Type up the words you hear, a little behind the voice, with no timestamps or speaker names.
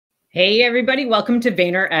Hey, everybody. Welcome to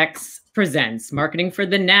VaynerX Presents, Marketing for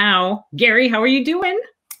the Now. Gary, how are you doing?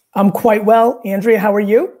 I'm quite well. Andrea, how are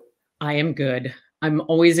you? I am good. I'm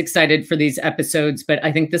always excited for these episodes, but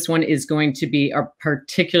I think this one is going to be a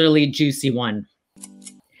particularly juicy one.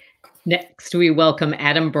 Next, we welcome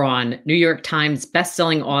Adam Braun, New York Times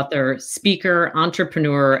bestselling author, speaker,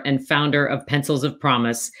 entrepreneur, and founder of Pencils of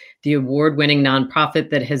Promise, the award-winning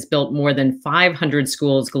nonprofit that has built more than 500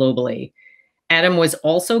 schools globally. Adam was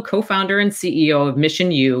also co-founder and CEO of Mission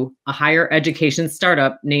U, a higher education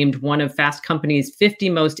startup named one of Fast Company's 50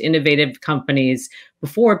 most innovative companies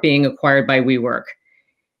before being acquired by WeWork.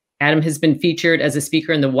 Adam has been featured as a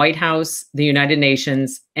speaker in the White House, the United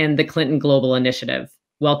Nations, and the Clinton Global Initiative.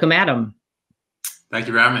 Welcome, Adam. Thank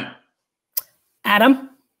you for having me.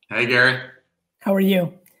 Adam. Hey, Gary. How are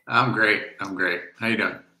you? I'm great. I'm great. How you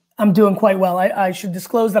doing? I'm doing quite well. I should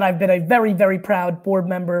disclose that I've been a very, very proud board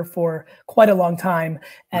member for quite a long time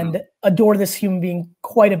and adore this human being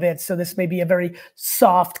quite a bit. So this may be a very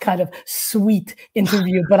soft, kind of sweet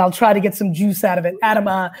interview, but I'll try to get some juice out of it. Adam,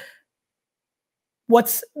 how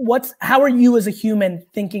are you as a human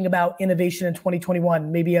thinking about innovation in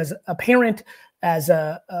 2021? Maybe as a parent, as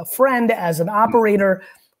a friend, as an operator.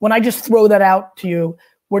 When I just throw that out to you,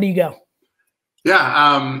 where do you go? Yeah,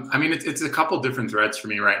 I mean, it's a couple different threads for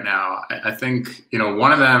me right now. I think,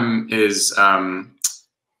 one of them is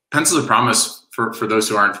Pencils of Promise, for those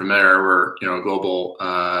who aren't familiar, we're, a global,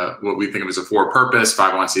 what we think of as a for-purpose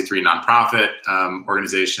 501c3 nonprofit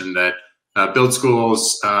organization that builds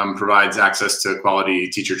schools, provides access to quality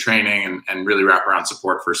teacher training and really wraparound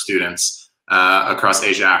support for students across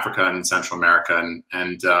Asia, Africa, and Central America.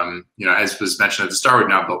 And as was mentioned at the start, we've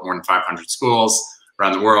now built more than 500 schools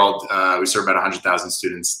around the world. We serve about 100,000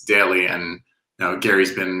 students daily, and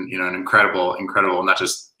Gary's been an incredible, not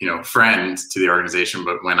just friend to the organization,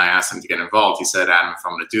 but when I asked him to get involved, he said, "Adam, if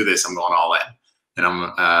I'm going to do this, I'm going all in."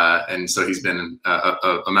 And so he's been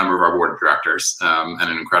a member of our board of directors, and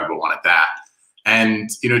an incredible one at that. And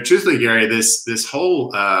truthfully, Gary, this whole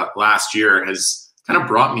last year has kind of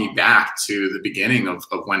brought me back to the beginning of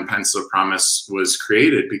when Pencils of Promise was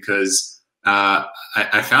created, because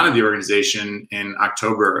I founded the organization in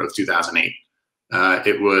October of 2008.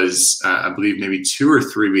 It was, I believe, maybe 2 or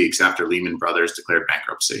 3 weeks after Lehman Brothers declared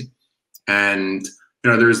bankruptcy. And,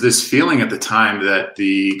 there was this feeling at the time that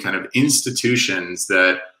the kind of institutions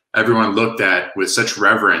that everyone looked at with such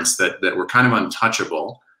reverence that were kind of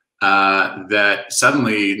untouchable, that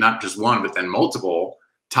suddenly not just one, but then multiple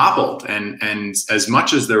toppled. And as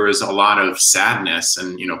much as there was a lot of sadness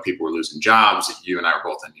and, people were losing jobs, you and I were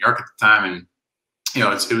both in New York at the time, and,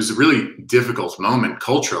 it was a really difficult moment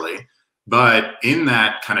culturally. But in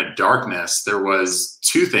that kind of darkness, there was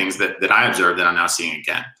 2 things that I observed that I'm now seeing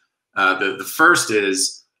again. The first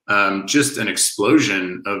is just an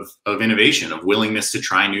explosion of innovation, of willingness to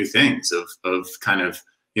try new things, of kind of,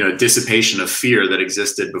 dissipation of fear that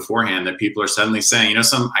existed beforehand, that people are suddenly saying,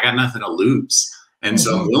 I got nothing to lose. And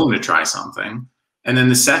so I'm willing to try something. And then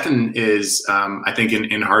the second is, I think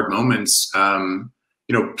in hard moments,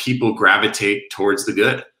 people gravitate towards the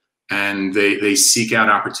good, and they seek out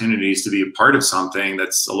opportunities to be a part of something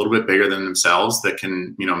that's a little bit bigger than themselves, that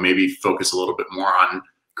can, maybe focus a little bit more on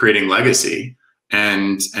creating legacy.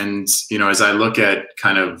 And as I look at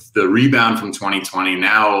kind of the rebound from 2020,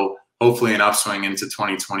 now hopefully an upswing into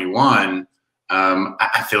 2021,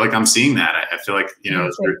 I feel like I'm seeing that. I feel like,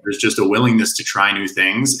 there's just a willingness to try new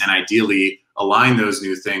things and ideally align those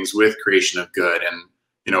new things with creation of good. And,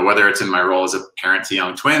 whether it's in my role as a parent to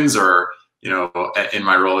young twins or, in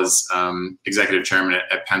my role as executive chairman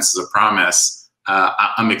at Pencils of Promise,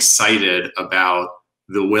 I'm excited about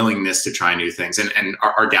the willingness to try new things. And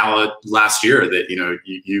our gala last year, that,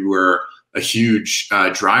 you were a huge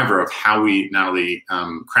driver of how we not only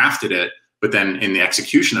crafted it, but then in the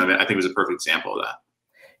execution of it, I think it was a perfect example of that.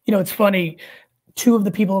 It's funny, 2 of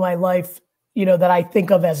the people in my life, that I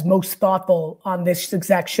think of as most thoughtful on this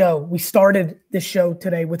exact show. We started this show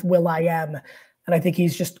today with will.i.am, and I think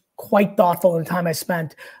he's just quite thoughtful in the time I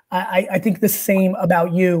spent. I think the same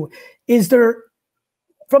about you. Is there,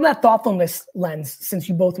 from that thoughtfulness lens, since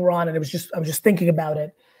you both were on, and I was just thinking about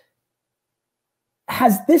it,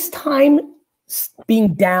 has this time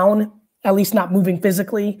being down, at least not moving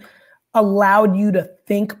physically, allowed you to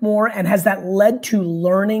think more, and has that led to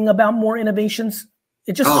learning about more innovations?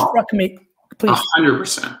 It just struck me. Please.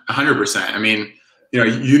 100%. 100%. I mean,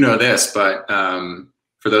 this, but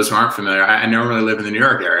for those who aren't familiar, I normally live in the New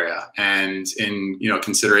York area, and in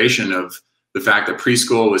consideration of the fact that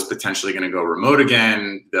preschool was potentially going to go remote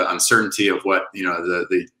again, the uncertainty of what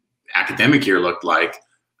the academic year looked like,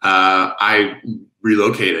 I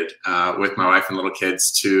relocated with my wife and little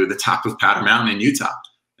kids to the top of Powder Mountain in Utah.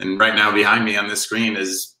 And right now behind me on this screen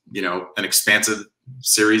is, an expansive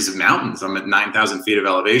series of mountains. I'm at 9,000 feet of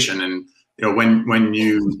elevation. And, when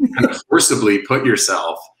you kind of forcibly put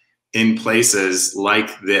yourself in places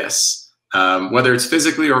like this, whether it's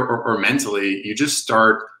physically or mentally, you just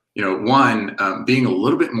start, being a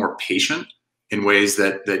little bit more patient in ways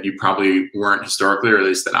that you probably weren't historically, or at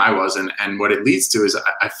least that I wasn't. And what it leads to is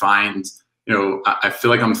I find, I feel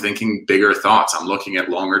like I'm thinking bigger thoughts. I'm looking at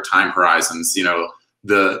longer time horizons.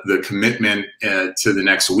 The commitment to the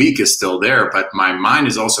next week is still there, but my mind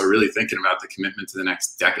is also really thinking about the commitment to the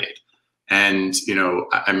next decade. And,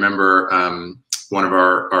 I remember one of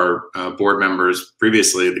our board members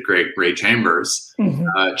previously, the great Ray Chambers,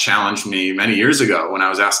 challenged me many years ago when I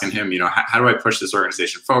was asking him, how do I push this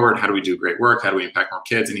organization forward? How do we do great work? How do we impact more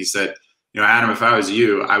kids? And he said, Adam, if I was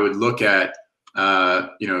you, I would look at,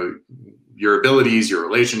 your abilities, your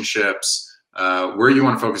relationships, where you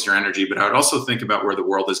want to focus your energy, but I would also think about where the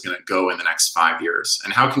world is going to go in the next 5 years,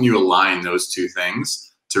 and how can you align those two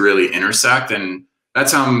things to really intersect. And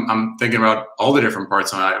that's how I'm thinking about all the different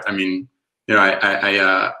parts of my life. I mean,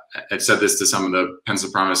 I've said this to some of the Pencil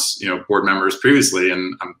Promise, board members previously,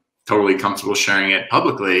 and I'm totally comfortable sharing it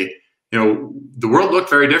publicly. The world looked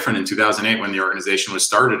very different in 2008 when the organization was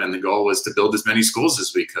started, and the goal was to build as many schools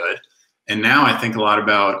as we could. And now I think a lot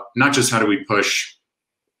about not just how do we push,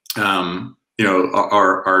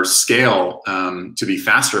 our scale to be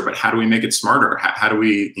faster, but how do we make it smarter? How do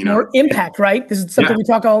we, more impact, right? This is something we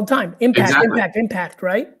talk all the time. Impact, exactly. impact,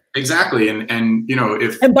 right? Exactly. And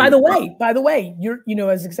by the way, you're,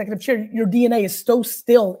 as executive chair, your DNA is so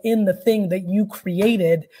still in the thing that you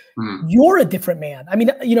created. You're a different man. I mean,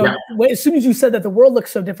 as soon as you said that the world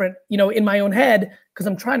looks so different, in my own head, because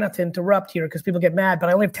I'm trying not to interrupt here because people get mad, but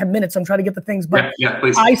I only have 10 minutes. I'm trying to get the things. But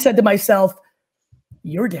please. I said to myself,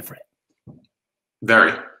 you're different.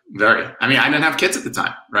 Very, very. I mean, I didn't have kids at the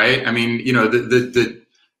time, right? I mean, the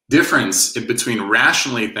difference between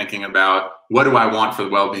rationally thinking about what do I want for the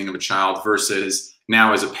well-being of a child versus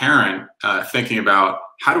now as a parent thinking about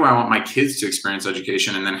how do I want my kids to experience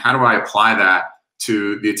education, and then how do I apply that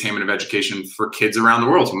to the attainment of education for kids around the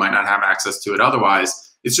world who might not have access to it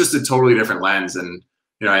otherwise. It's just a totally different lens. And,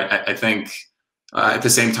 I think at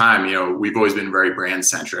the same time, we've always been very brand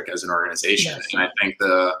centric as an organization. Yes. And I think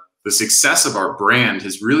the success of our brand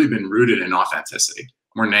has really been rooted in authenticity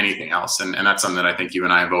more than anything else. And that's something that I think you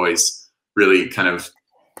and I have always really kind of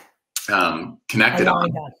connected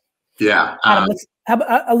on. Yeah. Adam, let's have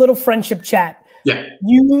a little friendship chat. Yeah.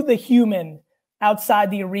 You, the human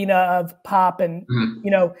outside the arena of pop and,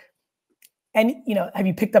 have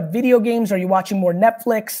you picked up video games? Are you watching more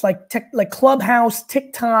Netflix, like Clubhouse,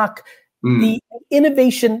 TikTok, the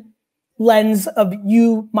innovation lens of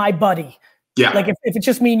you, my buddy? Yeah. Like if it's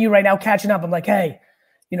just me and you right now catching up, I'm like, hey,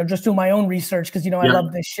 just doing my own research because, I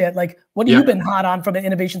love this shit. Like, what have you been hot on from an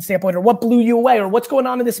innovation standpoint, or what blew you away, or what's going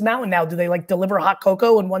on in this mountain now? Do they deliver hot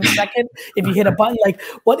cocoa in 1 second if you hit a button? Like,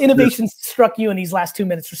 what innovations struck you in these last 2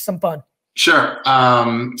 minutes for some fun? Sure.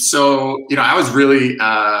 So, I was really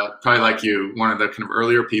probably like you, one of the kind of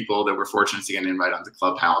earlier people that were fortunate to get an invite onto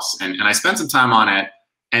Clubhouse. And I spent some time on it.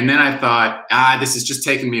 And then I thought, this is just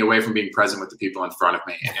taking me away from being present with the people in front of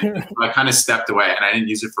me. And so I kind of stepped away, and I didn't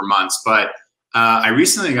use it for months. But I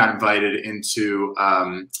recently got invited into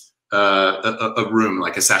a room,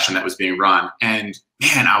 like a session that was being run. And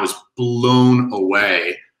man, I was blown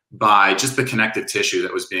away by just the connective tissue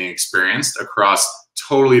that was being experienced across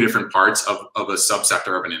totally different parts of a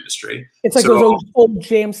subsector of an industry. It's like those old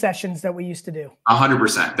jam sessions that we used to do.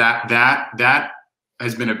 100%. That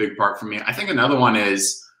has been a big part for me. I think another one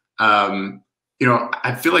is, I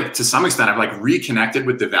feel like to some extent I've like reconnected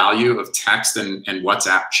with the value of text and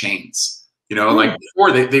WhatsApp chains. Like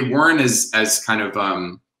before they weren't as kind of, I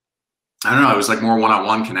don't know, it was like more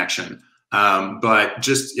one-on-one connection. But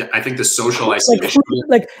just, I think the social isolation.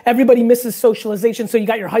 Like everybody misses socialization. So you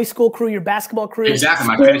got your high school crew, your basketball crew. Exactly.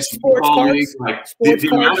 My fantasy football league, like the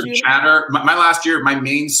amount of chatter. My last year, my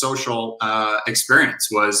main social experience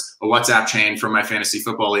was a WhatsApp chain from my fantasy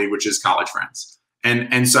football league, which is college friends.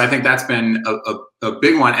 And so I think that's been a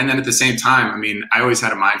big one. And then at the same time, I mean, I always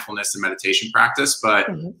had a mindfulness and meditation practice, but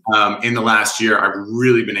in the last year, I've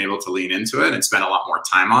really been able to lean into it and spend a lot more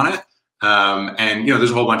time on it. And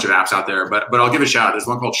there's a whole bunch of apps out there, but I'll give a shout out. There's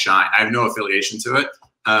one called Shine. I have no affiliation to it,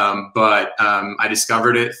 but I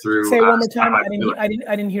discovered it through. Say it one more time. I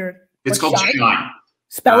didn't hear it. It's called Shine.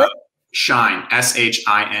 Spell it. Shine.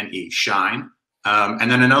 SHINE. Shine.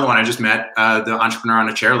 And then another one, I just met the entrepreneur on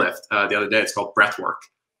a chairlift the other day. It's called Breathwork.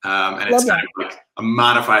 and it's kind of like a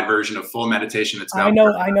modified version of full meditation. It's I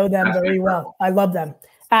know them very well. I love them.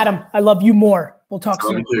 Adam, I love you more. We'll talk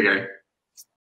soon. Me too, Gary.